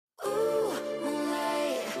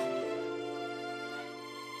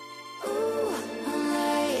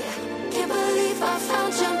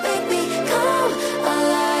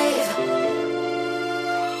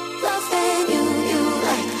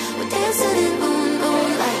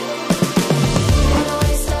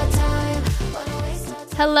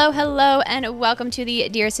Hello, and welcome to the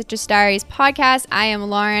Dear Citrus Diaries podcast. I am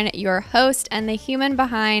Lauren, your host, and the human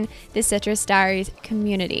behind the Citrus Diaries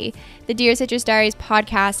community. The Dear Citrus Diaries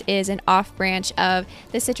podcast is an off-branch of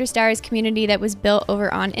the Citrus Diaries community that was built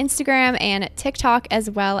over on Instagram and TikTok, as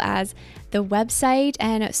well as the website,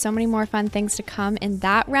 and so many more fun things to come in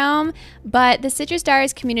that realm. But the Citrus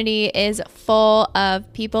Diaries community is full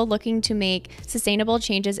of people looking to make sustainable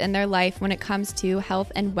changes in their life when it comes to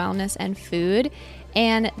health and wellness and food.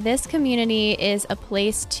 And this community is a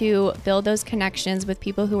place to build those connections with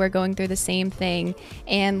people who are going through the same thing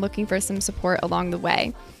and looking for some support along the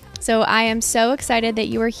way. So I am so excited that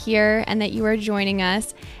you are here and that you are joining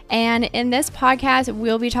us. And in this podcast,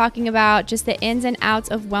 we'll be talking about just the ins and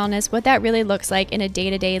outs of wellness, what that really looks like in a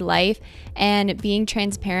day-to-day life, and being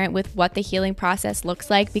transparent with what the healing process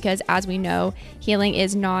looks like, because as we know, healing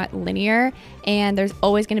is not linear and there's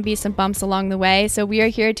always going to be some bumps along the way. So we are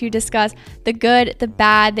here to discuss the good, the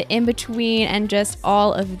bad, the in-between, and just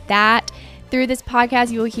all of that. Through this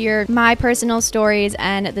podcast, you will hear my personal stories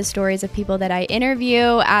and the stories of people that I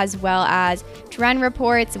interview, as well as trend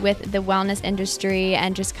reports with the wellness industry,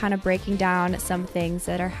 and just kind of breaking down some things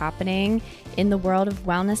that are happening in the world of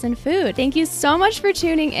wellness and food. Thank you so much for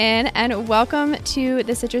tuning in, and welcome to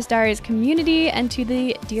the Citrus Diaries community and to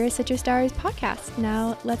the Dear Citrus Diaries podcast.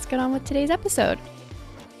 Now, let's get on with today's episode.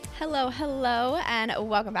 Hello, and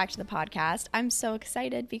welcome back to the podcast. I'm so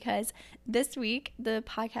excited because this week the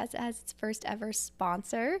podcast has its first ever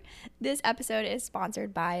sponsor. This episode is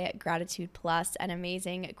sponsored by Gratitude Plus, an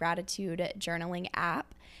amazing gratitude journaling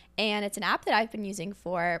app. And it's an app that I've been using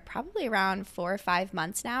for probably around 4 or 5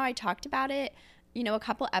 months now. I talked about it, a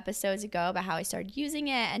couple episodes ago about how I started using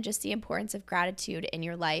it and just the importance of gratitude in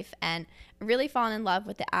your life, and really fallen in love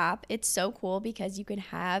with the app. It's so cool because you can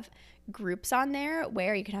have groups on there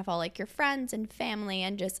where you can have all like your friends and family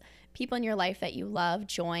and just people in your life that you love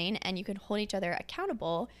join, and you can hold each other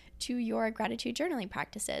accountable to your gratitude journaling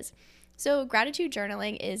practices. So gratitude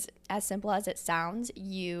journaling is as simple as it sounds.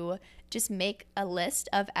 You just make a list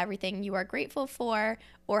of everything you are grateful for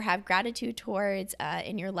or have gratitude towards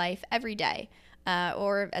in your life every day.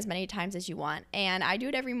 Or as many times as you want. And I do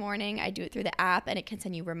it every morning. I do it through the app, and it can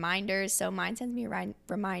send you reminders. So mine sends me a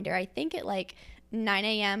reminder, I think at like 9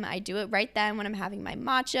 a.m. I do it right then when I'm having my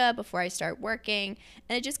matcha before I start working.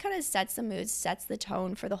 And it just kind of sets the mood, sets the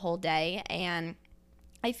tone for the whole day. And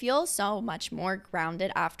I feel so much more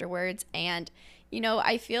grounded afterwards. And,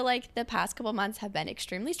 I feel like the past couple months have been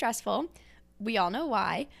extremely stressful. We all know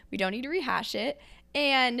why. We don't need to rehash it.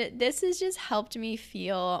 And this has just helped me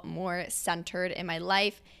feel more centered in my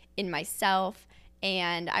life, in myself.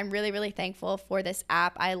 And I'm really, really thankful for this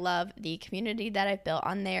app. I love the community that I've built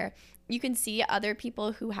on there. You can see other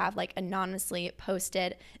people who have like anonymously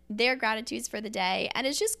posted their gratitudes for the day. And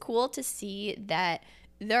it's just cool to see that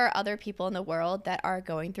there are other people in the world that are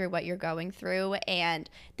going through what you're going through, and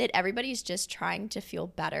that everybody's just trying to feel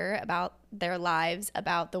better about their lives,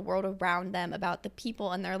 about the world around them, about the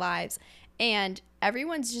people in their lives. And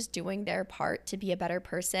everyone's just doing their part to be a better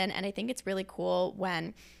person. And I think it's really cool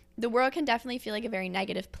when the world can definitely feel like a very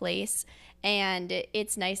negative place. And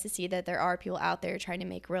it's nice to see that there are people out there trying to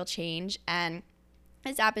make real change. And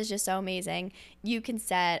this app is just so amazing. You can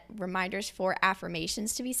set reminders for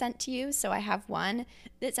affirmations to be sent to you. So I have one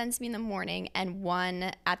that sends me in the morning and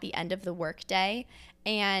one at the end of the workday.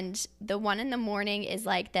 And the one in the morning is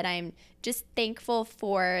like that I'm just thankful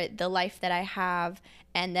for the life that I have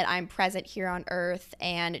and that I'm present here on earth,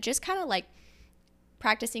 and just kind of like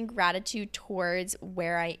practicing gratitude towards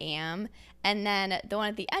where I am. And then the one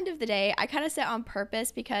at the end of the day, I kind of set on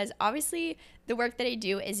purpose because obviously the work that I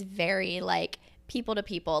do is very like people to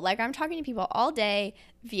people. Like I'm talking to people all day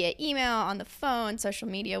via email, on the phone, social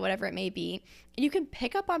media, whatever it may be. You can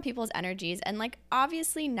pick up on people's energies, and like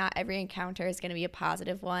obviously not every encounter is going to be a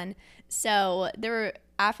positive one. So the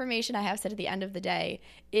affirmation I have said at the end of the day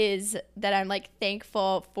is that I'm like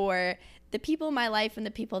thankful for the people in my life and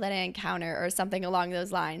the people that I encounter, or something along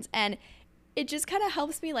those lines. And it just kind of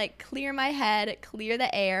helps me like clear my head, clear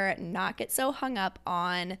the air, not get so hung up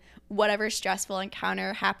on whatever stressful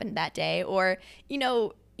encounter happened that day, or,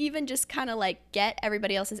 even just kind of like get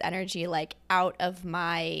everybody else's energy like out of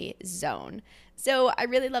my zone. So I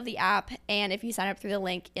really love the app, and if you sign up through the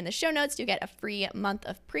link in the show notes, you get a free month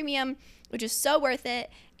of premium, which is so worth it,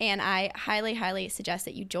 and I highly, highly suggest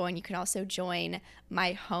that you join. You can also join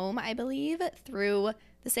my home, I believe, through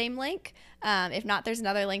the same link. If not, there's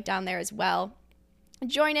another link down there as well.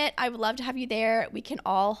 join it. I would love to have you there. We can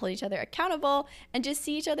all hold each other accountable and just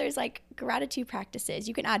see each other's like gratitude practices.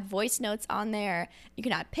 You can add voice notes on there. You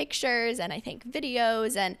can add pictures and I think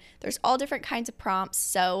videos, and there's all different kinds of prompts.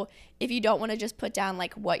 So if you don't want to just put down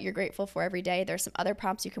like what you're grateful for every day, there's some other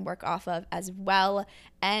prompts you can work off of as well.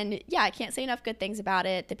 And yeah, I can't say enough good things about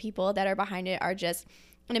it. The people that are behind it are just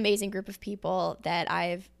an amazing group of people that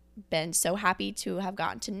I've been so happy to have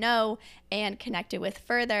gotten to know and connected with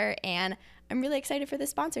further. And I'm really excited for the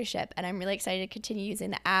sponsorship, and I'm really excited to continue using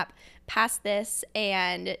the app past this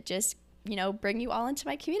and just, bring you all into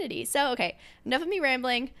my community. So, okay, enough of me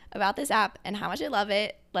rambling about this app and how much I love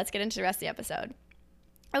it. Let's get into the rest of the episode.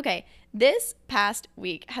 Okay, this past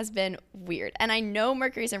week has been weird, and I know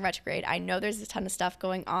Mercury's in retrograde. I know there's a ton of stuff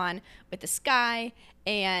going on with the sky,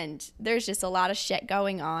 and there's just a lot of shit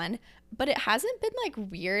going on, but it hasn't been like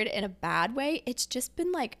weird in a bad way. It's just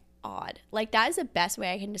been like odd. Like that is the best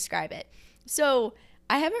way I can describe it. So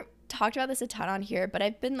I haven't talked about this a ton on here, but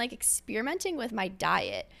I've been like experimenting with my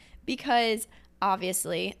diet because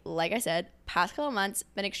obviously, like I said, past couple of months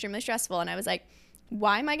been extremely stressful, and I was like,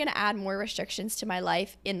 why am I going to add more restrictions to my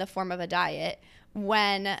life in the form of a diet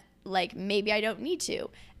when like maybe I don't need to?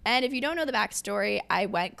 And if you don't know the backstory, I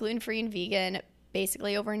went gluten-free and vegan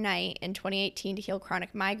basically overnight in 2018 to heal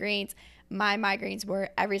chronic migraines. My migraines were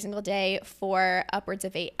every single day for upwards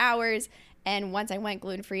of 8 hours. And once I went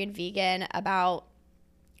gluten-free and vegan, about,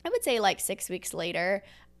 I would say like 6 weeks later,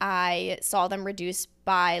 I saw them reduce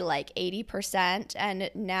by like 80%. And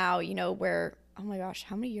now, we're, oh my gosh,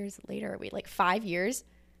 how many years later are we? Like 5 years?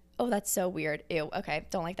 Oh, that's so weird. Ew. Okay.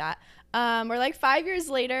 Don't like that. We're like 5 years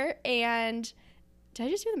later, and did I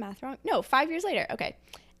just do the math wrong? No, 5 years later. Okay.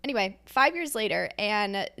 Anyway, 5 years later,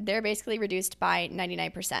 and they're basically reduced by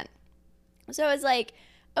 99%. So I was like,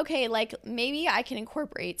 okay, like maybe I can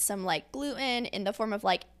incorporate some like gluten in the form of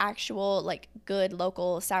like actual like good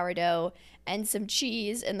local sourdough and some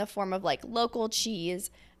cheese in the form of like local cheese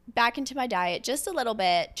back into my diet just a little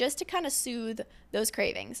bit, just to kind of soothe those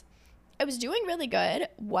cravings. I was doing really good,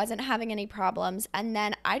 wasn't having any problems. And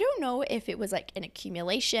then I don't know if it was like an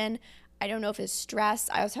accumulation. I don't know if it's stress.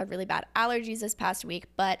 I also had really bad allergies this past week,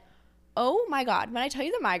 but oh my God, when I tell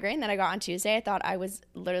you the migraine that I got on Tuesday, I thought I was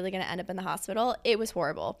literally going to end up in the hospital. It was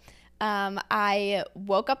horrible. I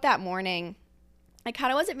woke up that morning. I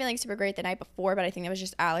kind of wasn't feeling super great the night before, but I think it was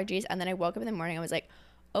just allergies. And then I woke up in the morning. I was like,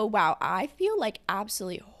 oh wow, I feel like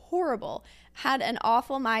absolutely horrible. Had an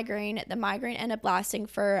awful migraine. The migraine ended up lasting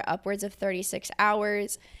for upwards of 36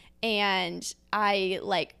 hours. And I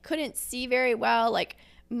like couldn't see very well. Like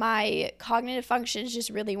my cognitive functions just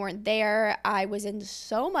really weren't there. I was in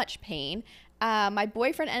so much pain. My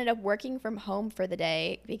boyfriend ended up working from home for the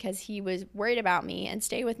day because he was worried about me and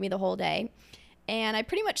stayed with me the whole day. And I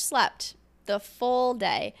pretty much slept the full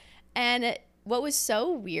day. And what was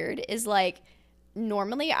so weird is like,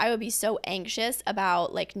 normally I would be so anxious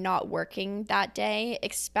about like not working that day,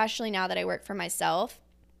 especially now that I work for myself.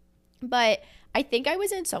 But I think I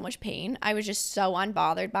was in so much pain. I was just so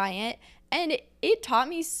unbothered by it. And it taught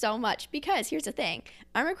me so much because here's the thing.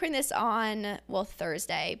 I'm recording this on,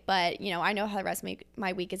 Thursday, but, I know how the rest of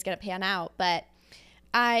my week is going to pan out. But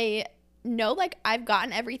I know, like, I've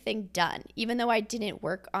gotten everything done, even though I didn't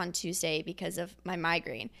work on Tuesday because of my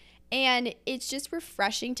migraine. And it's just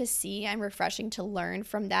refreshing to see and refreshing to learn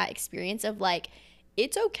from that experience of, like,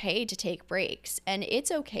 it's okay to take breaks and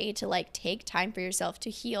it's okay to, like, take time for yourself to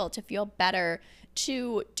heal, to feel better,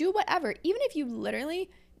 to do whatever. Even if you literally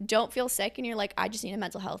don't feel sick and you're like, I just need a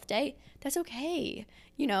mental health day, that's okay.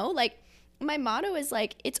 Like my motto is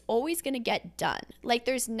like, it's always going to get done. Like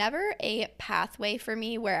there's never a pathway for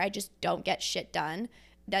me where I just don't get shit done.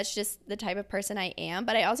 That's just the type of person I am.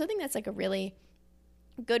 But I also think that's like a really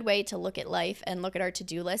good way to look at life and look at our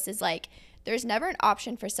to-do list is like, there's never an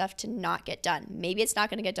option for stuff to not get done. Maybe it's not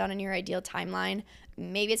going to get done in your ideal timeline.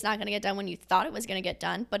 Maybe it's not going to get done when you thought it was going to get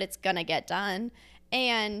done, but it's going to get done.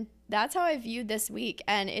 And that's how I viewed this week.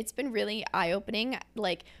 And it's been really eye-opening.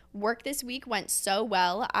 Like work this week went so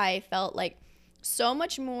well. I felt like so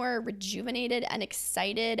much more rejuvenated and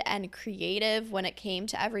excited and creative when it came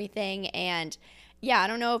to everything. And yeah, I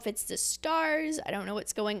don't know if it's the stars. I don't know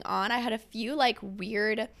what's going on. I had a few like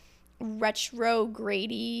weird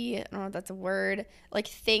retrograde-y, I don't know if that's a word, like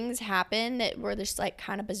things happen that were just like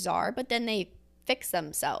kind of bizarre, but then they fix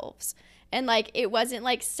themselves. And like it wasn't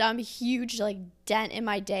like some huge like dent in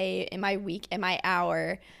my day, in my week, in my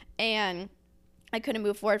hour, and I couldn't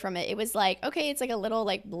move forward from it. It was like, okay, it's like a little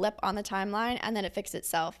like blip on the timeline and then it fixed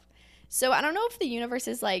itself. So I don't know if the universe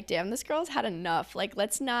is like, damn, this girl's had enough. Like,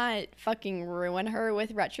 let's not fucking ruin her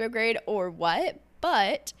with retrograde or what.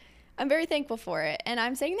 But I'm very thankful for it. And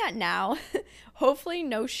I'm saying that now. Hopefully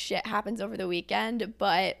no shit happens over the weekend,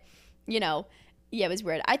 but yeah, it was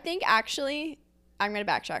weird. I think actually, I'm going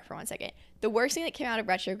to backtrack for 1 second. The worst thing that came out of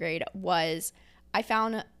retrograde was I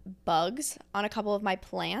found bugs on a couple of my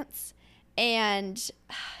plants, and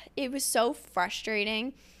it was so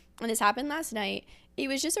frustrating. And this happened last night. It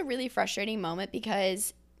was just a really frustrating moment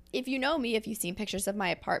because if you know me, if you've seen pictures of my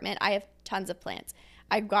apartment, I have tons of plants.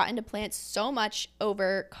 I got into plants so much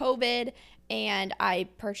over COVID, and I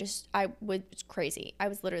was crazy. I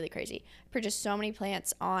was literally crazy. I purchased so many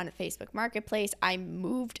plants on Facebook Marketplace. I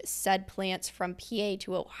moved said plants from PA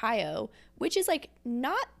to Ohio, which is like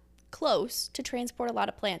not close to transport a lot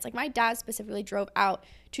of plants. Like my dad specifically drove out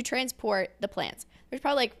to transport the plants. There's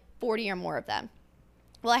probably like 40 or more of them.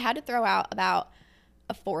 Well, I had to throw out about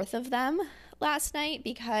a fourth of them last night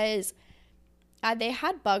because they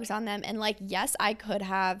had bugs on them, and like, yes, I could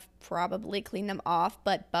have probably cleaned them off,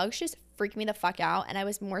 but bugs just freak me the fuck out. And I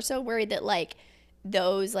was more so worried that like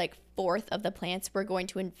those like fourth of the plants were going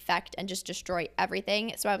to infect and just destroy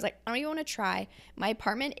everything. So I was like, I don't even want to try. My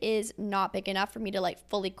apartment is not big enough for me to like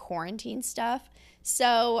fully quarantine stuff.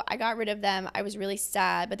 So I got rid of them. I was really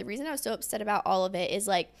sad, but the reason I was so upset about all of it is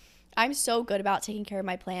like, I'm so good about taking care of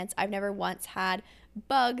my plants. I've never once had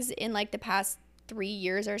bugs in like the past 3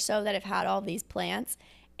 years or so that I've had all these plants.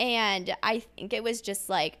 And I think it was just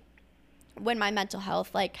like when my mental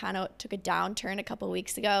health like kind of took a downturn a couple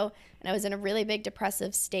weeks ago and I was in a really big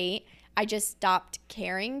depressive state, I just stopped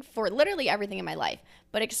caring for literally everything in my life,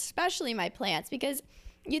 but especially my plants, because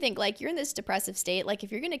you think like you're in this depressive state, like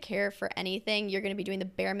if you're going to care for anything, you're going to be doing the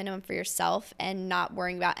bare minimum for yourself and not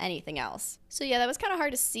worrying about anything else. So yeah, that was kind of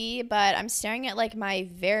hard to see, but I'm staring at like my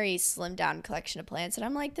very slimmed down collection of plants and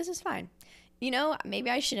I'm like, this is fine.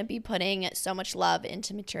 Maybe I shouldn't be putting so much love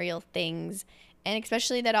into material things, and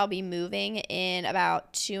especially that I'll be moving in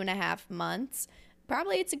about 2.5 months.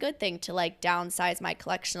 Probably it's a good thing to like downsize my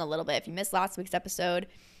collection a little bit. If you missed last week's episode,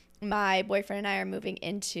 my boyfriend and I are moving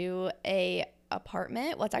into a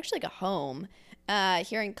apartment. Well, it's actually like a home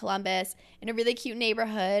here in Columbus in a really cute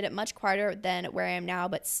neighborhood, much quieter than where I am now,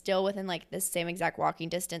 but still within like the same exact walking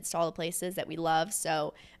distance to all the places that we love.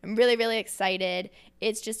 So I'm really, really excited.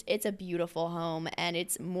 It's a beautiful home, and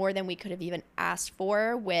it's more than we could have even asked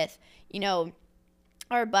for with,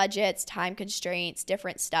 our budgets, time constraints,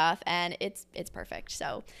 different stuff, and it's perfect.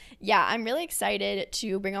 So yeah, I'm really excited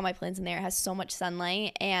to bring all my plants in there. It has so much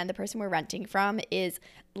sunlight, and the person we're renting from is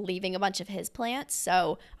leaving a bunch of his plants,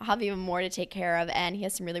 so I'll have even more to take care of, and he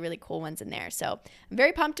has some really, really cool ones in there. So I'm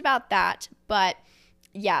very pumped about that. But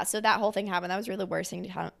yeah, so that whole thing happened. That was really the worst thing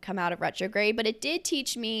to come out of retrograde, but it did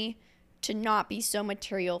teach me to not be so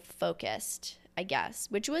material focused, I guess,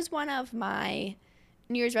 which was one of my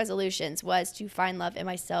New Year's resolutions, was to find love in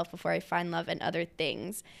myself before I find love in other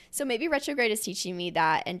things. So maybe retrograde is teaching me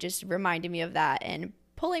that and just reminding me of that and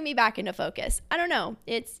pulling me back into focus. I don't know.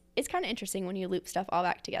 It's kind of interesting when you loop stuff all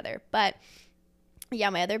back together. But yeah,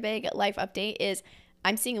 my other big life update is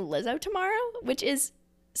I'm seeing Lizzo tomorrow, which is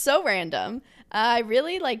so random. I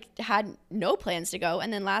really had no plans to go.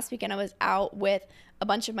 And then last weekend I was out with a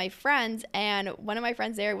bunch of my friends, and one of my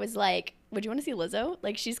friends there was like, would you want to see Lizzo?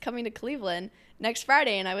 Like, she's coming to Cleveland next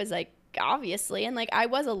Friday. And I was like, obviously. And like, I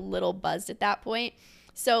was a little buzzed at that point.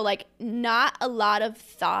 So like, not a lot of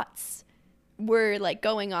thoughts were like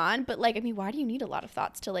going on, but like, I mean, why do you need a lot of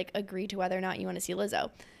thoughts to like agree to whether or not you want to see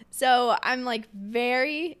Lizzo? So I'm like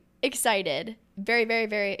very excited, very, very,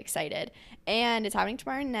 very excited. And it's happening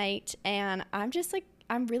tomorrow night. And I'm just like,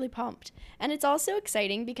 I'm really pumped. And it's also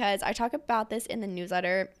exciting because I talk about this in the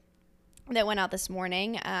newsletter that went out this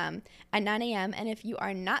morning at 9 a.m. And if you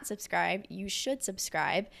are not subscribed, you should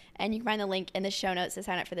subscribe. And you can find the link in the show notes to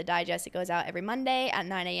sign up for the digest. It goes out every Monday at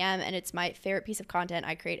 9 a.m. And it's my favorite piece of content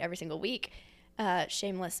I create every single week.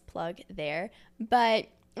 Shameless plug there. But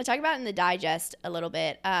I talk about in the digest a little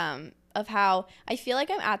bit of how I feel like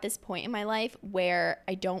I'm at this point in my life where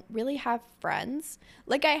I don't really have friends.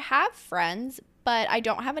 Like, I have friends, but I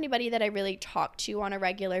don't have anybody that I really talk to on a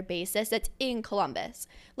regular basis that's in Columbus.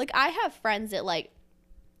 Like, I have friends that like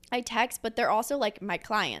I text, but they're also like my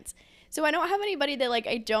clients. So I don't have anybody that like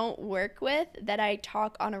I don't work with that I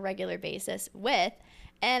talk on a regular basis with.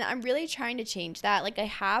 And I'm really trying to change that. Like, I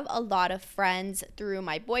have a lot of friends through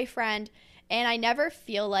my boyfriend, and I never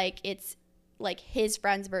feel like it's like his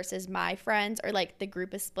friends versus my friends, or like the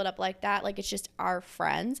group is split up like that. Like, it's just our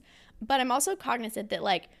friends. But I'm also cognizant that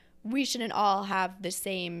like we shouldn't all have the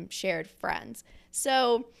same shared friends.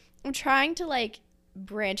 So I'm trying to like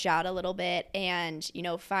branch out a little bit and,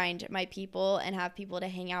 find my people and have people to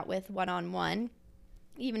hang out with one-on-one,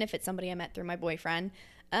 even if it's somebody I met through my boyfriend.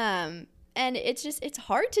 And it's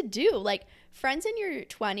hard to do. Like, friends in your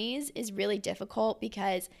 20s is really difficult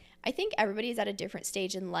because I think everybody's at a different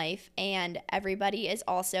stage in life, and everybody is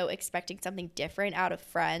also expecting something different out of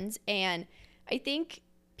friends. And I think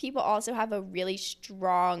people also have a really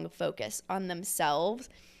strong focus on themselves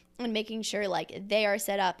and making sure like they are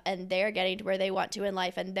set up and they're getting to where they want to in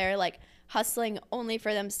life, and they're like hustling only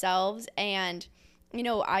for themselves. And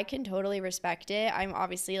I can totally respect it. I'm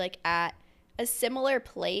obviously like at a similar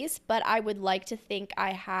place, but I would like to think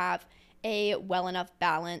I have a well enough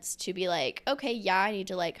balance to be like, okay, yeah, I need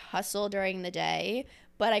to like hustle during the day,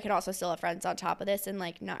 but I can also still have friends on top of this, and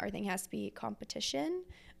like not everything has to be competition,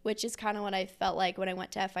 which is kind of what I felt like when I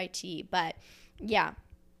went to FIT. But yeah,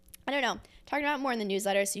 I don't know. Talking about it more in the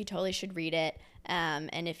newsletter, so you totally should read it.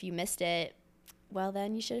 And if you missed it, well,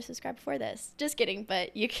 then you should have subscribed before this. Just kidding,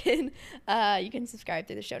 but you can subscribe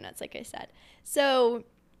through the show notes, like I said. So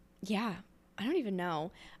yeah, I don't even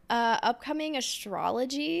know. Upcoming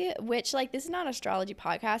astrology, which like this is not an astrology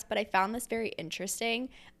podcast, but I found this very interesting.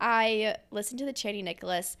 I listened to the Chani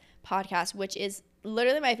Nicholas podcast, which is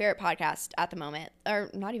literally my favorite podcast at the moment,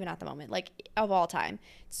 or not even at the moment, like of all time.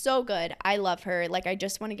 It's so good. I love her. Like, I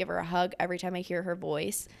just want to give her a hug every time I hear her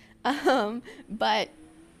voice. But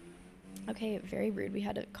okay, very rude. We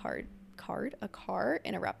had a car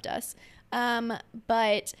interrupt us.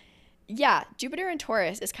 But yeah, Jupiter in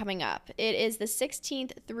Taurus is coming up. It is the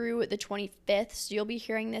 16th through the 25th. So you'll be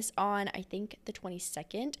hearing this on, I think, the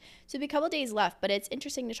 22nd. So it'll be a couple days left, but it's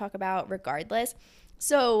interesting to talk about regardless.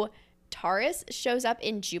 So Taurus shows up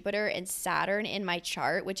in Jupiter and Saturn in my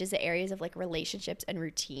chart, which is the areas of like relationships and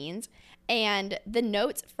routines. And the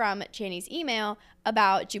notes from Chani's email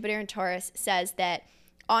about Jupiter and Taurus says that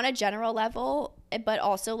on a general level, but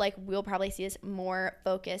also like we'll probably see this more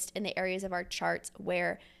focused in the areas of our charts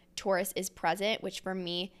where Taurus is present, which for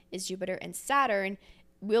me is Jupiter and Saturn,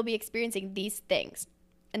 we'll be experiencing these things.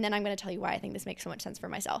 And then I'm going to tell you why I think this makes so much sense for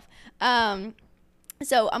myself.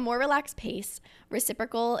 So a more relaxed pace,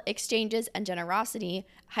 reciprocal exchanges and generosity,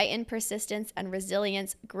 heightened persistence and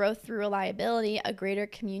resilience, growth through reliability, a greater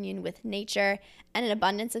communion with nature, and an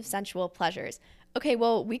abundance of sensual pleasures. Okay,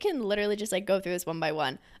 well, we can literally just like go through this one by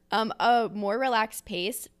one. A more relaxed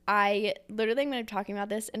pace. I literally am going to be talking about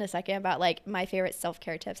this in a second about like my favorite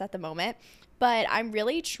self-care tips at the moment, but I'm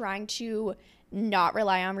really trying to not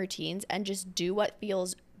rely on routines and just do what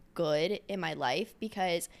feels good in my life,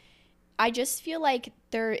 because I just feel like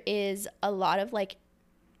there is a lot of like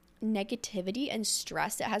negativity and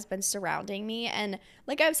stress that has been surrounding me. And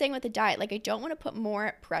like I was saying with the diet, like I don't want to put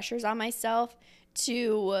more pressures on myself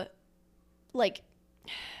to like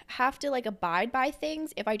have to like abide by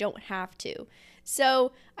things if I don't have to.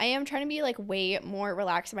 So I am trying to be like way more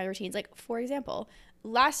relaxed in my routines. Like, for example,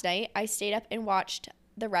 last night I stayed up and watched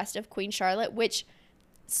the rest of Queen Charlotte, which,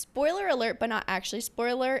 spoiler alert, but not actually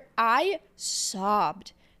spoiler, I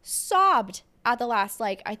sobbed at the last,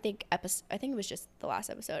 like, I think it was just the last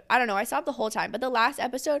episode. I don't know. I sobbed the whole time, but the last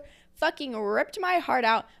episode fucking ripped my heart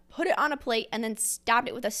out, put it on a plate, and then stabbed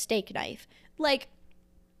it with a steak knife. Like,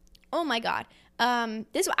 oh my God.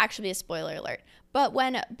 This will actually be a spoiler alert. But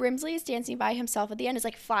when Brimsley is dancing by himself at the end, it's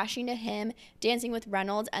like flashing to him dancing with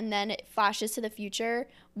Reynolds, and then it flashes to the future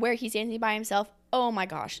where he's dancing by himself. Oh my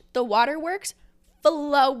gosh. The waterworks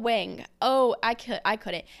flowing. Oh, I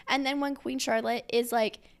couldn't. And then when Queen Charlotte is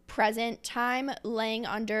like present time laying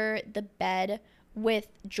under the bed with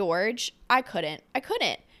George, I couldn't.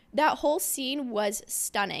 That whole scene was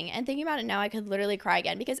stunning. And thinking about it now, I could literally cry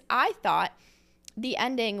again, because I thought the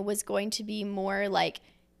ending was going to be more like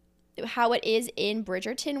how it is in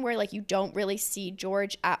Bridgerton, where like you don't really see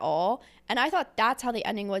George at all. And I thought that's how the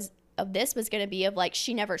ending was of this was going to be, of like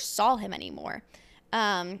she never saw him anymore.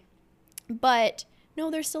 But no,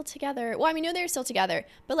 they're still together. Well, I mean, no, they're still together,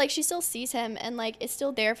 but like she still sees him and like is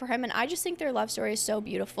still there for him. And I just think their love story is so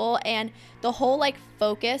beautiful. And the whole like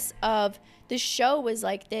focus of the show was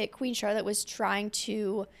like that Queen Charlotte was trying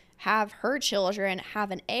to have her children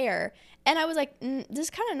have an heir. And I was like, this is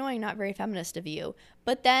kind of annoying, not very feminist of you.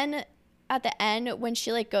 But then at the end, when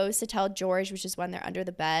she like goes to tell George, which is when they're under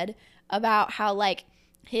the bed, about how like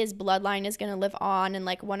his bloodline is going to live on and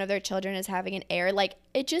like one of their children is having an heir, like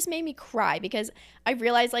it just made me cry, because I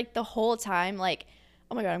realized like the whole time, like,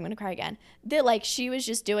 oh my God, I'm going to cry again, that like she was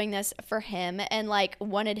just doing this for him and like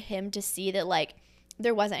wanted him to see that like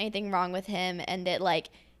there wasn't anything wrong with him, and that like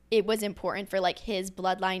it was important for like his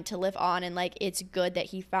bloodline to live on, and like it's good that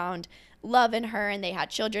he found love in her and they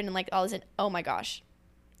had children and like all this. And oh my gosh,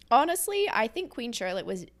 honestly, I think Queen Charlotte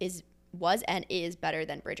was and is better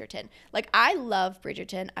than Bridgerton. Like, I love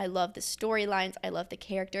Bridgerton. I love the storylines. I love the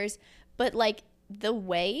characters. But like the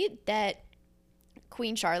way that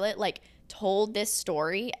Queen Charlotte like told this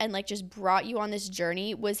story and like just brought you on this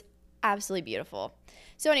journey was absolutely beautiful.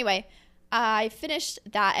 So anyway, I finished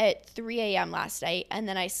that at 3 a.m. last night, and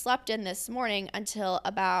then I slept in this morning until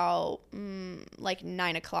about like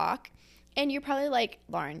 9 o'clock. And you're probably like,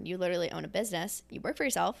 Lauren, you literally own a business. You work for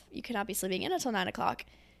yourself. You cannot be sleeping in until 9 o'clock.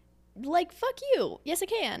 Like, fuck you. Yes, I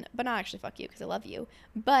can. But not actually fuck you because I love you.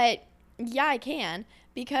 But yeah, I can,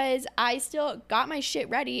 because I still got my shit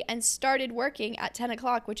ready and started working at 10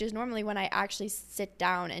 o'clock, which is normally when I actually sit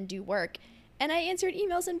down and do work. And I answered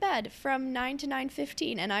emails in bed from 9 to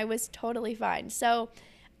 9:15, and I was totally fine. So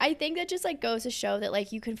I think that just like goes to show that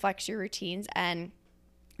like you can flex your routines, and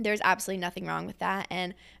there's absolutely nothing wrong with that.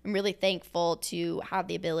 And I'm really thankful to have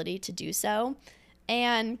the ability to do so.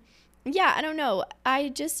 And yeah, I don't know. I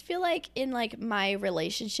just feel like in like my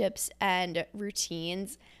relationships and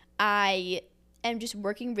routines, I am just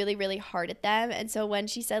working really, really hard at them. And so when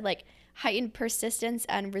she said like heightened persistence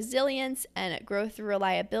and resilience and growth through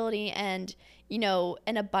reliability and, you know,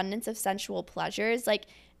 an abundance of sensual pleasures, like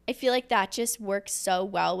I feel like that just works so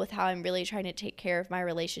well with how I'm really trying to take care of my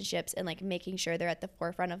relationships and like making sure they're at the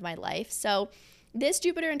forefront of my life. So this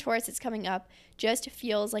Jupiter in Taurus that's coming up just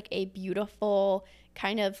feels like a beautiful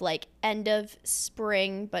kind of like end of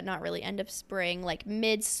spring, but not really end of spring, like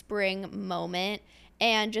mid-spring moment,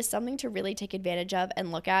 and just something to really take advantage of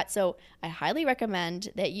and look at. So I highly recommend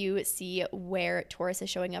that you see where Taurus is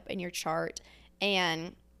showing up in your chart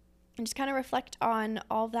and just kind of reflect on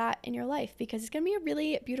all that in your life, because it's going to be a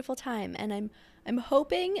really beautiful time. And I'm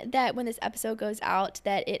hoping that when this episode goes out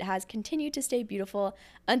that it has continued to stay beautiful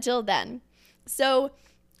until then. So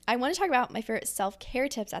I want to talk about my favorite self-care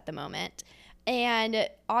tips at the moment. And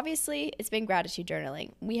obviously, it's been gratitude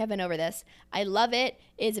journaling. We have been over this. I love it.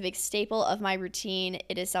 It's a big staple of my routine.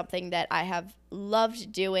 It is something that I have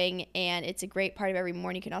loved doing, and it's a great part of every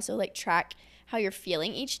morning. You can also like track how you're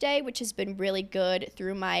feeling each day, which has been really good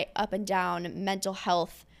through my up and down mental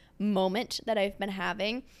health moment that I've been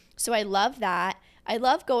having. So I love that. I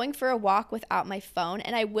love going for a walk without my phone.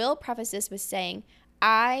 And I will preface this with saying,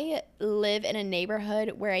 I live in a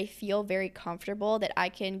neighborhood where I feel very comfortable that I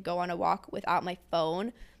can go on a walk without my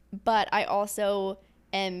phone, but I also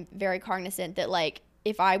am very cognizant that like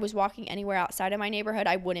if I was walking anywhere outside of my neighborhood,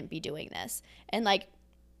 I wouldn't be doing this. And like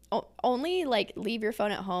only like leave your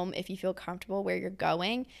phone at home if you feel comfortable where you're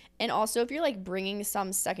going, and also if you're like bringing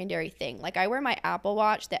some secondary thing. Like I wear my Apple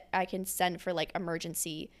Watch that I can send for like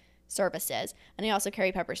emergency services, and I also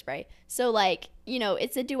carry pepper spray. So like, you know,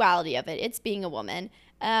 it's a duality of it. It's being a woman.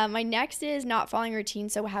 My next is not following routine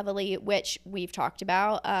so heavily, which we've talked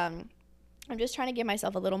about. I'm just trying to give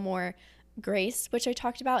myself a little more grace, which I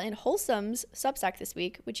talked about in Wholesome's Substack this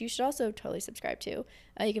week, which you should also totally subscribe to.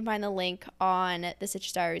 You can find the link on the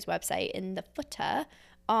Citrus Diaries website in the footer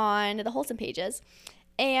on the Wholesome pages.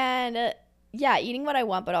 And yeah, eating what I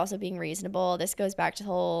want, but also being reasonable. This goes back to the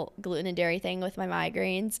whole gluten and dairy thing with my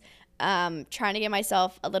migraines. Trying to get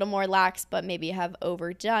myself a little more lax, but maybe have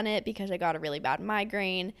overdone it because I got a really bad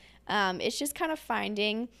migraine. It's just kind of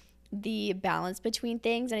finding the balance between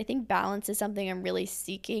things. And I think balance is something I'm really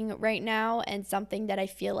seeking right now, and something that I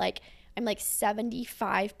feel like I'm like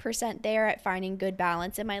 75% there at finding good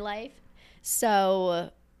balance in my life. So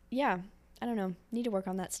yeah, I don't know, need to work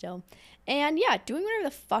on that still. And yeah, doing whatever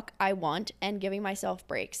the fuck I want and giving myself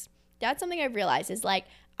breaks. That's something I've realized is like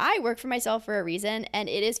I work for myself for a reason, and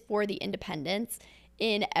it is for the independence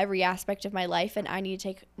in every aspect of my life, and I need to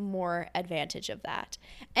take more advantage of that.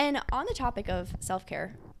 And on the topic of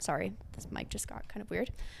self-care, sorry, this mic just got kind of weird.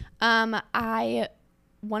 I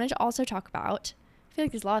wanted to also talk about, I feel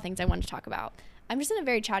like there's a lot of things I wanted to talk about. I'm just in a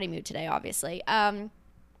very chatty mood today, obviously. I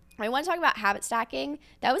want to talk about habit stacking.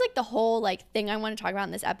 That was like the whole like thing I want to talk about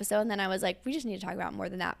in this episode. And then I was like, we just need to talk about more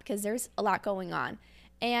than that because there's a lot going on.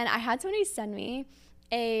 And I had somebody send me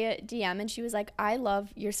a DM, and she was like, I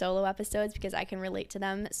love your solo episodes because I can relate to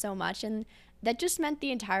them so much. And that just meant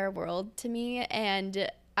the entire world to me.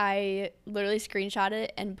 And I literally screenshot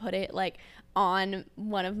it and put it like on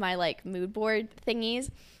one of my like mood board thingies.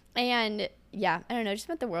 And yeah, I don't know, it just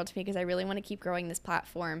meant the world to me because I really want to keep growing this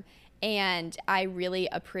platform. And I really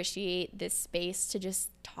appreciate this space to just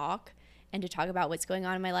talk and to talk about what's going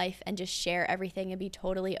on in my life and just share everything and be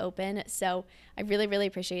totally open. So I really, really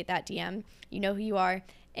appreciate that DM. You know who you are,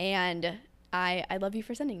 and I love you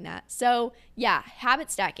for sending that. So yeah, habit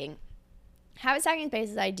stacking. Habit stacking is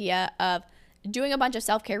basically the idea of doing a bunch of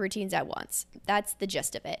self-care routines at once. That's the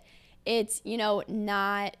gist of it. It's, you know,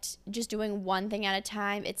 not just doing one thing at a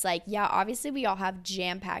time. It's like, yeah, obviously we all have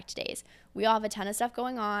jam-packed days. We all have a ton of stuff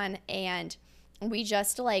going on, and we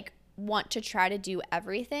just like want to try to do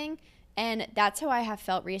everything. And that's how I have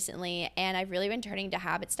felt recently. And I've really been turning to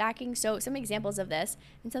habit stacking. So some examples of this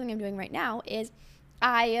and something I'm doing right now is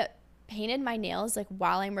I painted my nails like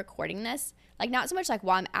while I'm recording this. Like not so much like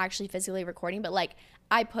while I'm actually physically recording, but like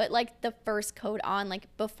I put like the first coat on like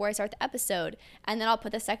before I start the episode, and then I'll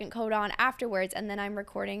put the second coat on afterwards, and then I'm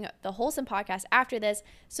recording the Wholesome podcast after this.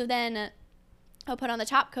 So then I'll put on the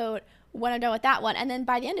top coat when I'm done with that one, and then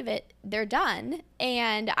by the end of it, they're done,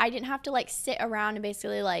 and I didn't have to like sit around and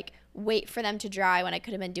basically like wait for them to dry when I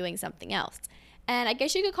could have been doing something else. And I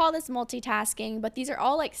guess you could call this multitasking, but these are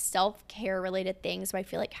all like self-care related things, so I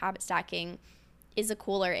feel like habit stacking is a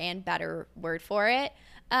cooler and better word for it.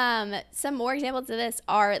 Some more examples of this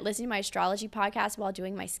are listening to my astrology podcast while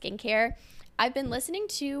doing my skincare. I've been listening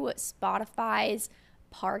to Spotify's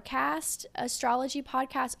Parcast astrology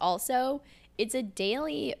podcast also. It's a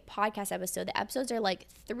daily podcast episode. The episodes are like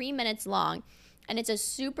 3 minutes long, and it's a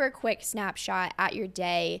super quick snapshot at your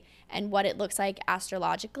day and what it looks like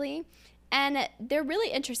astrologically. And they're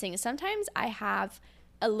really interesting. Sometimes I have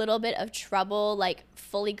a little bit of trouble like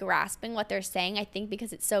fully grasping what they're saying, I think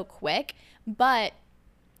because it's so quick. But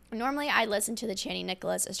normally I listen to the Channing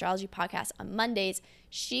Nicholas astrology podcast on Mondays.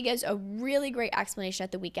 She gives a really great explanation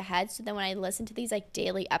at the week ahead. So then when I listen to these like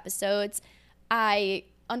daily episodes, I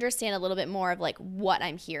understand a little bit more of like what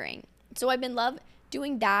I'm hearing. So I've been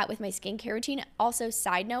doing that with my skincare routine. Also,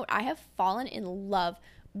 side note, I have fallen in love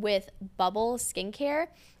with Bubble skincare.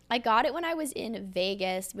 I got it when I was in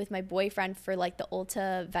Vegas with my boyfriend for like the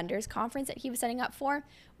Ulta vendors conference that he was setting up for.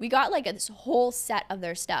 We got like this whole set of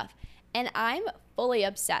their stuff, and I'm fully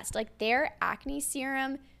obsessed. Like their acne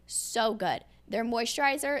serum, so good. Their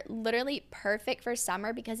moisturizer, literally perfect for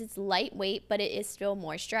summer because it's lightweight, but it is still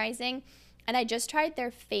moisturizing. And I just tried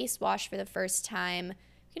their face wash for the first time.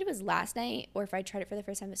 I think it was last night, or if I tried it for the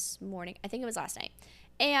first time this morning. I think it was last night.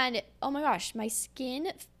 And oh my gosh, my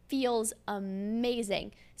skin feels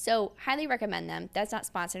amazing. So highly recommend them. That's not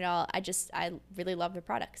sponsored at all. I really love the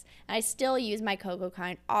products. And I still use my Cocoa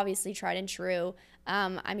Kind, obviously tried and true.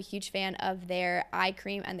 I'm a huge fan of their eye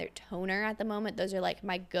cream and their toner at the moment. Those are like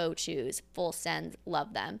my go-tos, full sends,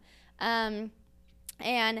 love them.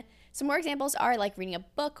 And some more examples are like reading a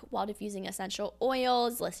book while diffusing essential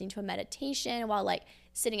oils, listening to a meditation while like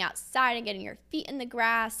sitting outside and getting your feet in the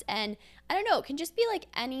grass. And I don't know, it can just be like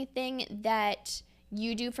anything that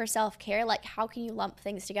you do for self-care. Like how can you lump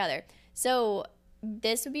things together? So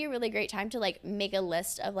this would be a really great time to like make a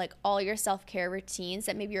list of like all your self-care routines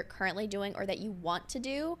that maybe you're currently doing or that you want to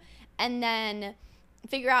do, and then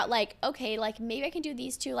figure out like, okay, like maybe I can do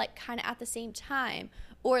these two like kind of at the same time,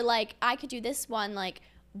 or like I could do this one like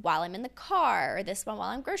while I'm in the car, or this one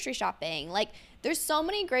while I'm grocery shopping. Like there's so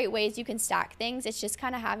many great ways you can stack things. It's just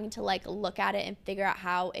kind of having to like look at it and figure out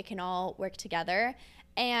how it can all work together.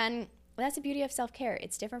 And that's the beauty of self-care.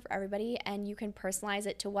 It's different for everybody, and you can personalize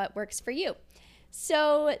it to what works for you.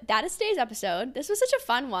 So that is today's episode. This was such a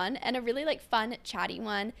fun one and a really like fun, chatty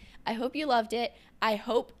one. I hope you loved it. I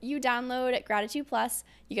hope you download Gratitude Plus.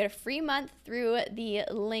 You get a free month through the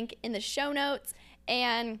link in the show notes,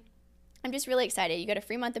 and I'm just really excited. You get a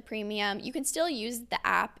free month of premium. You can still use the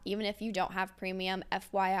app even if you don't have premium,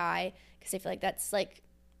 FYI, because I feel like that's like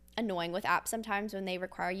annoying with apps sometimes when they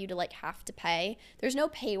require you to like have to pay. There's no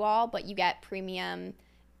paywall, but you get premium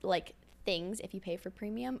like things if you pay for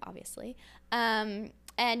premium, obviously.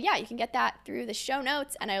 And yeah, you can get that through the show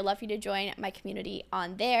notes, and I would love for you to join my community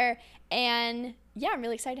on there. And yeah, I'm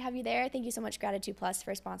really excited to have you there. Thank you so much, Gratitude Plus,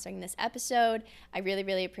 for sponsoring this episode. I really,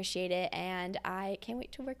 really appreciate it, and I can't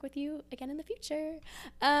wait to work with you again in the future.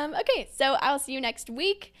 Okay, so I'll see you next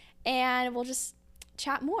week, and we'll just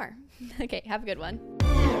chat more. Okay, have a good one.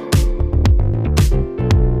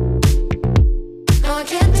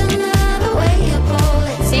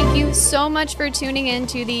 Thank you so much for tuning in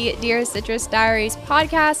to the Dear Citrus Diaries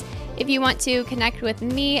podcast. If you want to connect with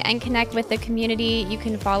me and connect with the community, you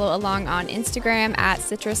can follow along on Instagram at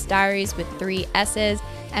Citrus Diaries with 3 S's,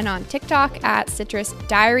 and on TikTok at Citrus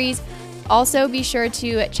Diaries. Also, be sure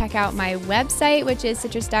to check out my website, which is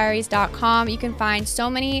citrusdiaries.com. You can find so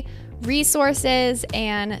many resources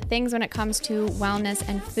and things when it comes to wellness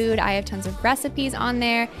and food. I have tons of recipes on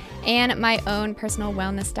there, and my own personal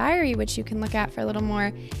wellness diary, which you can look at for a little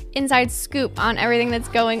more inside scoop on everything that's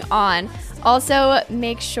going on. Also,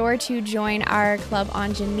 make sure to join our club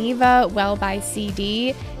on Geneva, Well by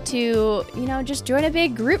CD, to, just join a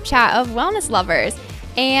big group chat of wellness lovers.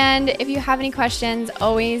 And if you have any questions,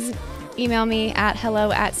 always email me at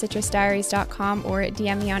hello@citrusdiaries.com or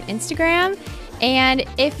DM me on Instagram. And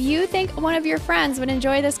if you think one of your friends would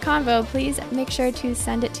enjoy this convo, please make sure to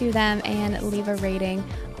send it to them and leave a rating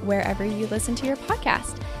wherever you listen to your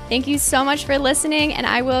podcast. Thank you so much for listening, and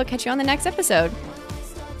I will catch you on the next episode.